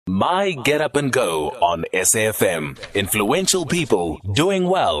My Get Up and Go on SAFM. Influential people doing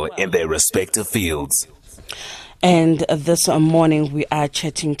well in their respective fields. And this morning we are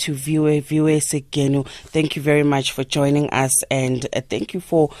chatting to Viwe Sigenu. Thank you very much for joining us, and thank you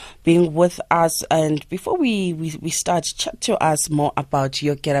for being with us. And before we start, chat to us more about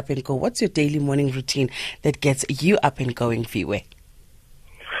your Get Up and Go. What's your daily morning routine that gets you up and going, Viwe?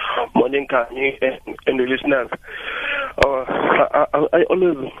 Morning, Kanye, and the listeners. I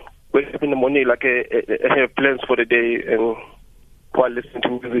always wake up in the morning like I have plans for the day and while listening to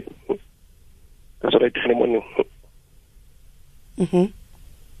music. That's what I do in the morning. Mm-hmm.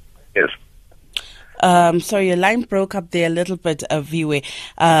 Yes. Sorry, your line broke up there a little bit, Viwe.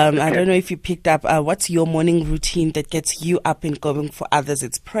 I don't know if you picked up. What's your morning routine that gets you up and going? For others,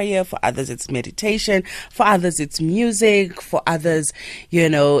 it's prayer. For others, it's meditation. For others, it's music. For others,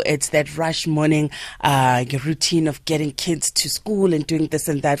 it's that rush morning, your routine of getting kids to school and doing this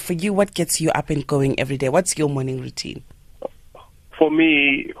and that. For you, what gets you up and going every day? What's your morning routine? For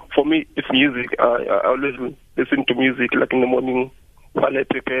me, it's music. I always listen to music, like in the morning while I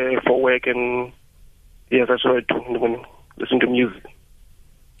prepare for work, and yes, that's what I do in the morning. Listen to music.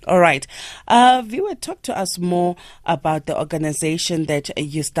 All right. Viwe, talk to us more about the organization that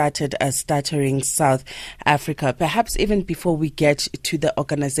you started, Stuttering South Africa. Perhaps even before we get to the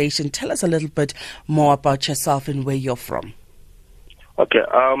organization, tell us a little bit more about yourself and where you're from. Okay.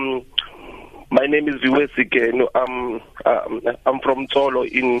 My name is Viwe Sigenu. I'm from Tsolo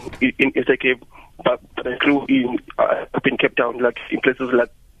in Eastern Cape, but I grew up in Cape Town, like in places like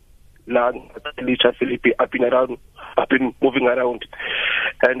Lan, Philippi. I've been moving around,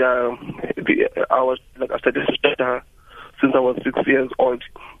 and I started to stutter since I was 6 years old.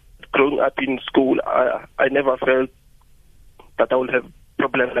 Growing up in school, I never felt that I would have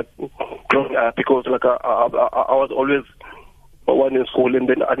problems like growing up, because I was always one in school, and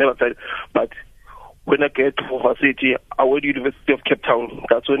then I never felt. But when I get to university, I went to University of Cape Town.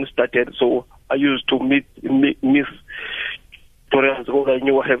 That's when it started. So I used to meet Miss Torres. I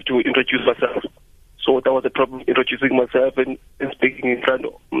knew I have to introduce myself. So that was a problem, introducing myself and speaking in front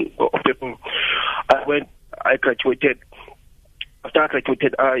of people. I graduated. After I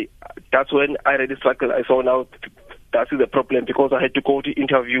graduated, that's when I really struggled. I saw now that is the problem, because I had to go to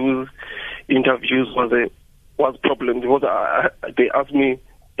interviews. Interviews was a problem, because they asked me,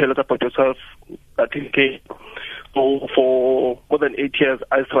 tell us about yourself. So for more than 8 years,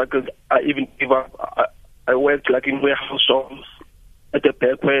 I struggled. I even gave up. I worked like in warehouse shops at the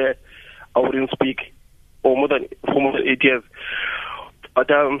back where I wouldn't speak for more than 8 years. But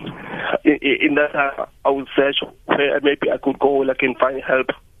in that, I would search where maybe I could go, like, and find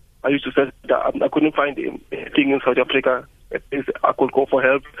help. I used to search that I couldn't find anything in South Africa. I could go for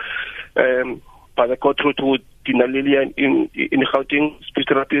help. But I got through to Dina Lillian in Gauteng, speech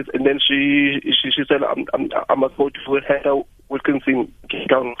therapist, and then she said I must go to Heather Wilkinson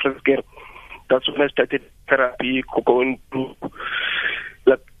down Flensburg. That's when I started therapy, going to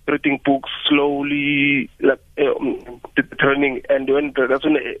like reading books slowly, like the training, and that's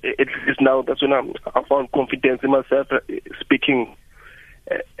when it is now. That's when I found confidence in myself speaking,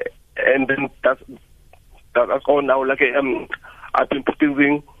 and then that's all now. Like I've been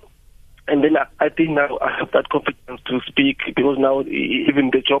practicing. And then I think now I have that confidence to speak, because now even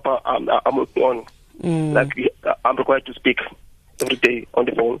the job I'm working on, like I'm required to speak every day on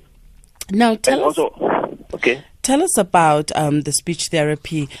the phone. Now tell us about the speech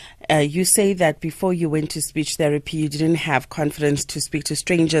therapy. You say that before you went to speech therapy, you didn't have confidence to speak to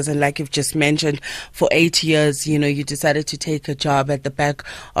strangers, and like you've just mentioned, for 8 years, you decided to take a job at the back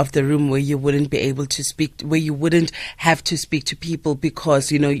of the room where you wouldn't be able to speak, where you wouldn't have to speak to people,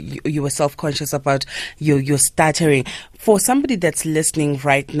 because you were self-conscious about your stuttering. For somebody that's listening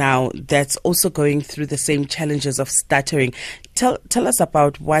right now, that's also going through the same challenges of stuttering, tell us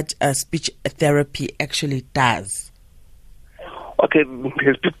about what speech therapy actually does. Okay,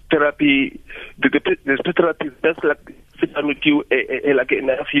 the speech therapy, the speech therapy is just like sit down with you, like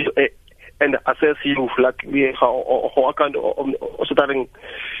and assess you, like how kind of stuttering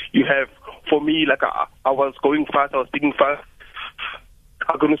you have. For me, like I was going fast, I was speaking fast.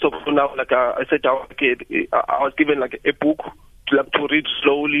 I'm going to stop now. Like I said, I was given like a book to read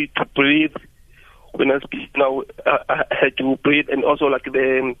slowly, to breathe. When I speak now, I had to breathe, and also like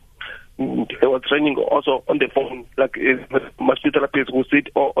I was training also on the phone, like my speech therapist would sit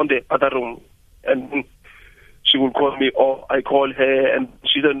on the other room, and she would call me, or I call her, and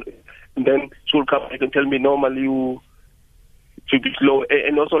then she will come back and tell me, normally you should be slow,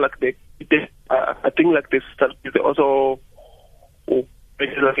 and also like I think like this is also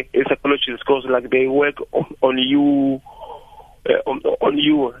like a psychologist, because like they work on you,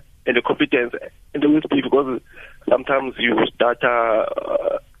 and the competence and the way to speak, because sometimes you start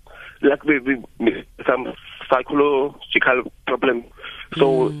like some psychological problem.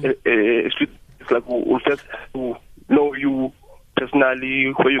 So it's like we'll first have to know you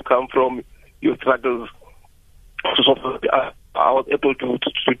personally, where you come from, your struggles. So I was able to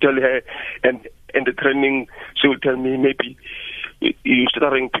tell her, and the training, she will tell me maybe you're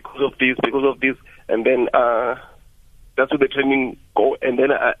stuttering because of this, and then that's where the training go. And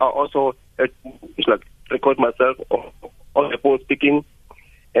then I also like record myself on the phone speaking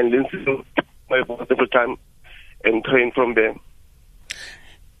and listen to my voice every time and train from there.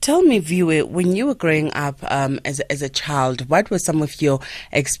 Tell me, Viwe, when you were growing up as a child, what were some of your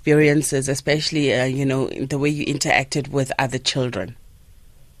experiences, especially the way you interacted with other children?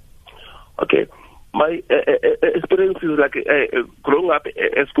 Okay, my experience is like growing up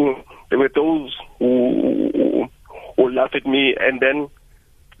at school. There were those who laughed at me, and then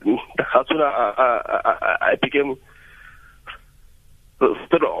as soon as I became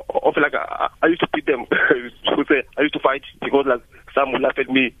sort of like I used to beat them. I used to fight because like some would laugh at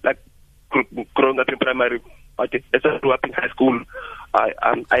me, like growing up in primary. But as I grew up in high school,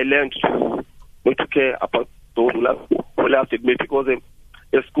 I learned to not to care about those who laughed at me, because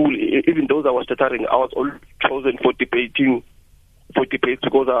at school, even though I was stuttering, I was always chosen for debates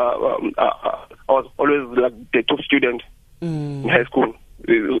because I was always like the top student in high school.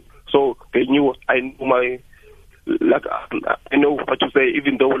 So they knew I knew my, like I know what to say,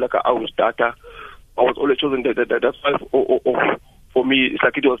 even though like I was stutter, I was always chosen. That's why for me it's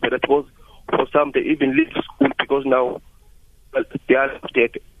like it was better, because for some they even leave school because now they are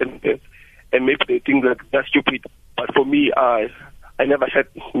dead and maybe they think that they're stupid. But for me, I never had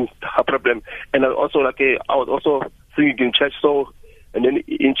a problem, and I also I was also singing in church. So and then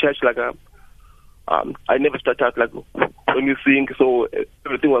in church I never started like when you sing, so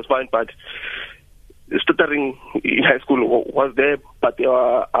everything was fine. But stuttering in high school was there, but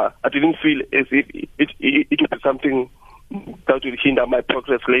I didn't feel as if it would be something that would hinder my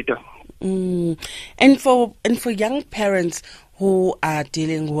progress later. And for young parents who are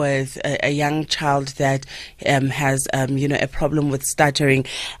dealing with a young child that has a problem with stuttering,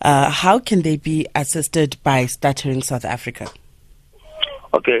 how can they be assisted by Stuttering South Africa?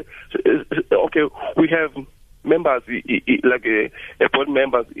 Okay, we have members, like board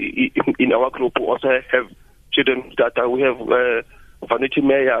members in our group who also have children that we have Vanity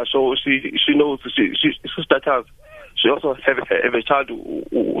Mayor, so she knows she stutters. She also have a child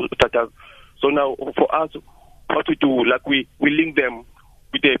who stutters. So now for us, what we do, like we link them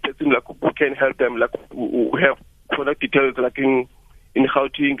with a person like who can help them, like who have contact details like in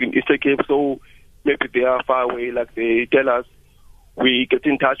Gauteng, in Eastern Cape. So maybe they are far away, like they tell us. We get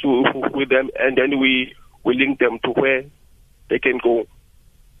in touch with them, and then we link them to where they can go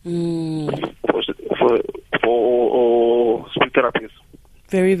for speech therapists.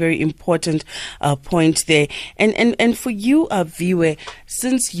 Very, very important point there. And for you, Viwe,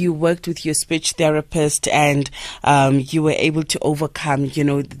 since you worked with your speech therapist and you were able to overcome,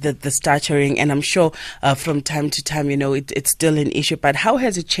 the stuttering, and I'm sure from time to time, it's still an issue, but how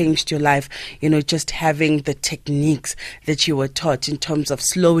has it changed your life, just having the techniques that you were taught in terms of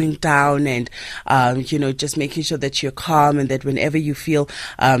slowing down and, just making sure that you're calm and that whenever you feel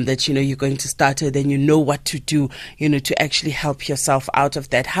that, you're going to stutter, then you know what to do, to actually help yourself out of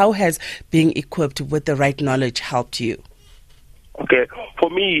that. How has being equipped with the right knowledge helped you? Okay,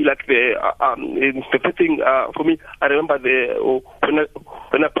 for me, like the first thing for me, I remember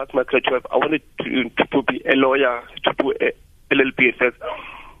when I passed my grade 12, I wanted to be a lawyer, to do a LLB first,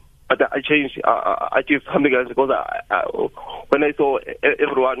 but I changed. I did something else because when I saw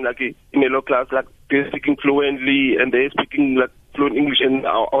everyone like in a law class, like they're speaking fluently and they're speaking like fluent English, and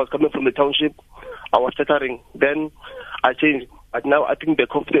I was coming from the township, I was stuttering. Then I changed. But now I think the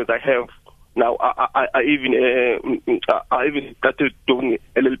confidence I have now, I even started doing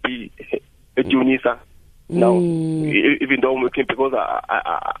LLB at UNISA now, even though I'm working, because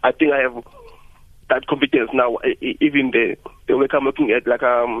I think I have that confidence now. Even the work I'm looking at, like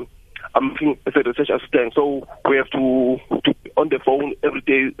I'm working as a research assistant, so we have to on the phone every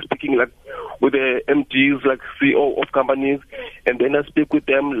day, speaking like with the MDs, like CEO of companies, and then I speak with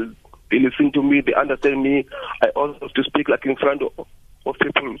them. They listen to me, they understand me. I also have to speak like in front of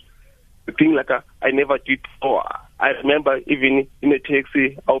people. The thing like I never did. Or I remember even in a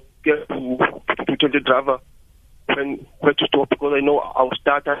taxi, I'll get to tell the driver where to stop, because I know I'll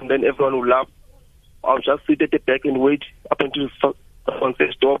start and then everyone will laugh. I'll just sit at the back and wait up until someone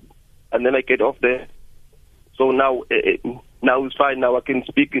says stop, and then I get off there. So now it's fine. Now I can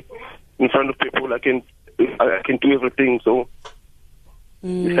speak in front of people. I can do everything. So.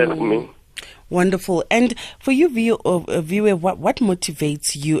 It helped me. Wonderful. And for you, Viwe, what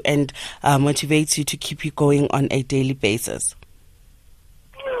motivates you and motivates you to keep you going on a daily basis?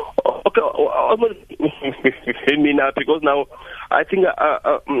 Okay, almost me now, because now I think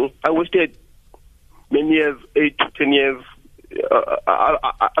I wasted many years, 8 to 10 years.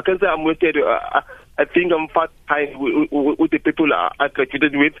 I can say I'm wasted. I think I'm far behind with the people I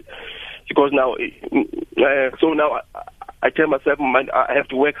graduated with, because now, so now I tell myself, man, I have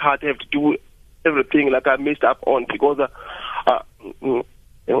to work hard, I have to do everything like I messed up on, because I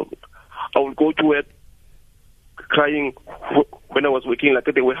would go to work crying when I was working like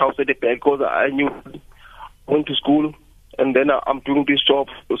at the warehouse at the back, because I knew I went to school and then I'm doing this job,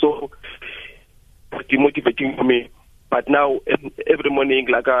 so it's demotivating for me. But now every morning,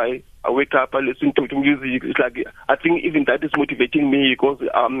 like I wake up, I listen to music. It's like I think even that is motivating me, because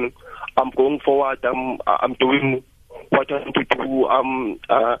I'm going forward. I'm doing what I want to do. I'm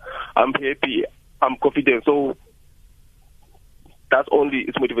happy. I'm confident. So that's only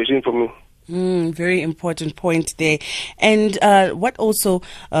its motivation for me. Very important point there. And what also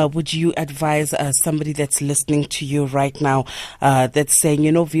would you advise somebody that's listening to you right now that's saying,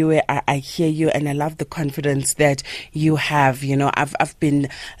 you know, Viwe, I hear you and I love the confidence that you have. You know, I've been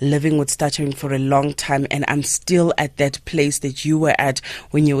living with stuttering for a long time and I'm still at that place that you were at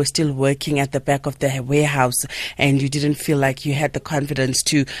when you were still working at the back of the warehouse and you didn't feel like you had the confidence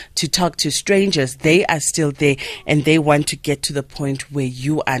to talk to strangers. They are still there and they want to get to the point where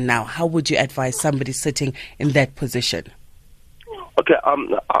you are now. How would you advise somebody sitting in that position? Okay,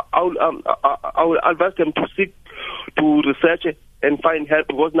 I will advise them to seek to research and find help,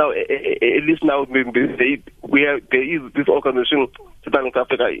 because now at least now there is this organization in South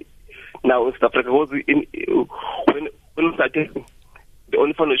Africa. Now in South Africa, when we started, the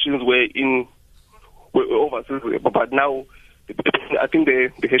only foundations were overseas, but now I think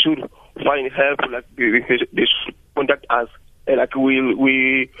they should find help. Like they should contact us, and like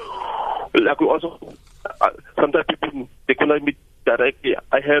we also sometimes people they cannot meet directly.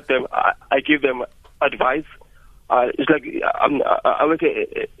 I help them. I give them advice. It's like I work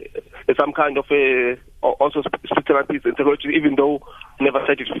some kind of also speech therapist and psychology, even though I never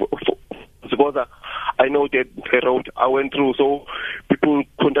said it because I know that the road I went through. So people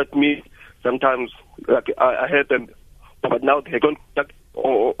contact me sometimes. Like I help them, but now they don't contact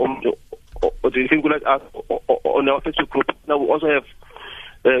or they think like us on our Facebook group. Now we also have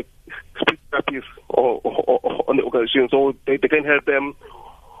speech therapists on the organization, so they can help them.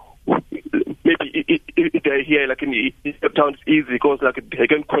 Maybe if they're here, like in the town, it's easy because like they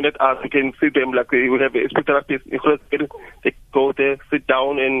can connect us. We can see them. Like we have a speech therapist. They go there, sit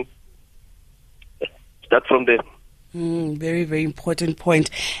down, and start from there. Very, very important point.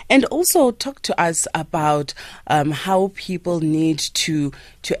 And also talk to us about how people need to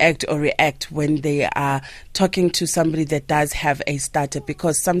act or react when they are talking to somebody that does have a stutter,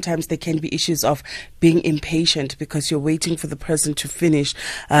 because sometimes there can be issues of being impatient because you're waiting for the person to finish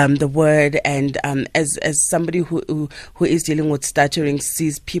the word. And as somebody who is dealing with stuttering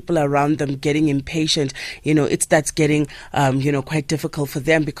sees people around them getting impatient, it starts getting quite difficult for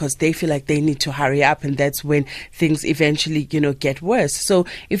them because they feel like they need to hurry up, and that's when things eventually get worse. So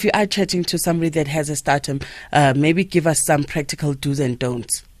if you are chatting to somebody that has a stutter, maybe give us some practical do's and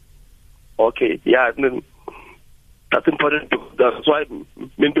don'ts. Okay, yeah, that's important. That's why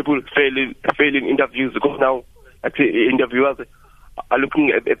many people fail in interviews, because now actually interviewers are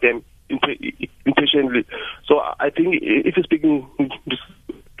looking at them impatiently. So I think if you're speaking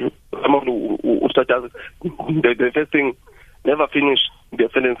to someone who stutters, the first thing, never finish their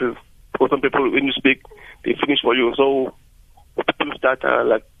sentences. For some people, when you speak, they finish for you. So people stutter,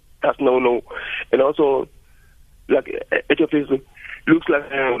 like that's no. And also, like at your face, looks like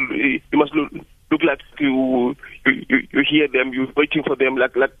you must look like you hear them, you're waiting for them,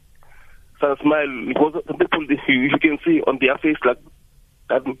 like some smile. Because some people you can see on their face like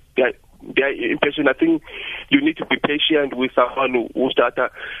that they are impatient. I think you need to be patient with someone who stutter.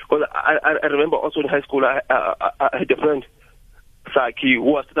 Because I remember also in high school I had a friend, Saki, who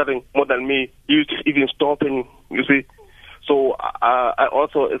was stuttering more than me. He used to even stop, and you see. So I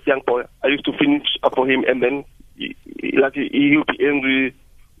also, as a young boy, I used to finish up for him, and then he'll be angry,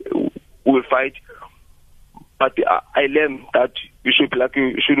 we'll fight. But I learned that you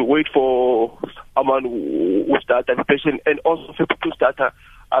should wait for someone who stutter, be patient, and also for people who stutter.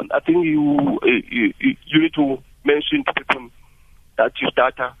 I think you need to mention to people that you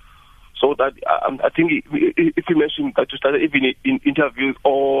stutter. So that I think if you mention that you stutter, even in interviews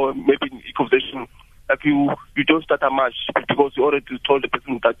or maybe in conversation, like you don't stutter much because you already told the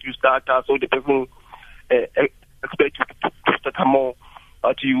person that you stutter, so the person expects you to stutter more.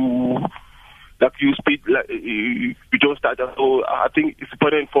 but you speak, like, you don't start. So I think it's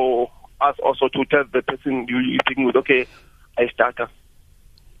important for us also to tell the person you're speaking with, okay, I starter.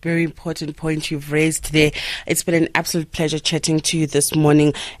 Very important point you've raised there. It's been an absolute pleasure chatting to you this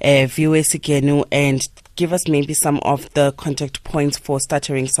morning, Viwe Sigenu, and give us maybe some of the contact points for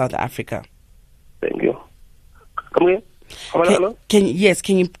Stuttering South Africa. Thank you. Come again? Can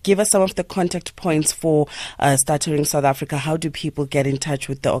you give us some of the contact points for Stuttering South Africa? How do people get in touch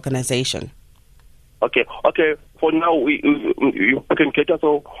with the organization? Okay. For now, you can get us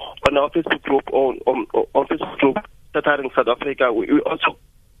on our Facebook group, on Facebook group, Stuttering South Africa. We also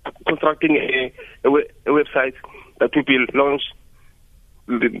constructing a website that will be launched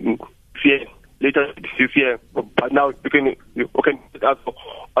later this year. But now you can get us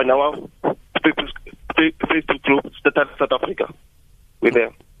on our Facebook group, Stuttering South Africa. We're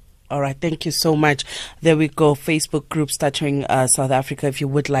there. All right, thank you so much. There we go, Facebook group Stuttering South Africa. If you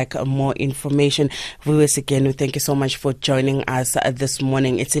would like more information, Viwe Sigenu, thank you so much for joining us this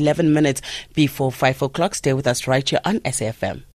morning. It's 11 minutes before 5 o'clock. Stay with us right here on SAFM.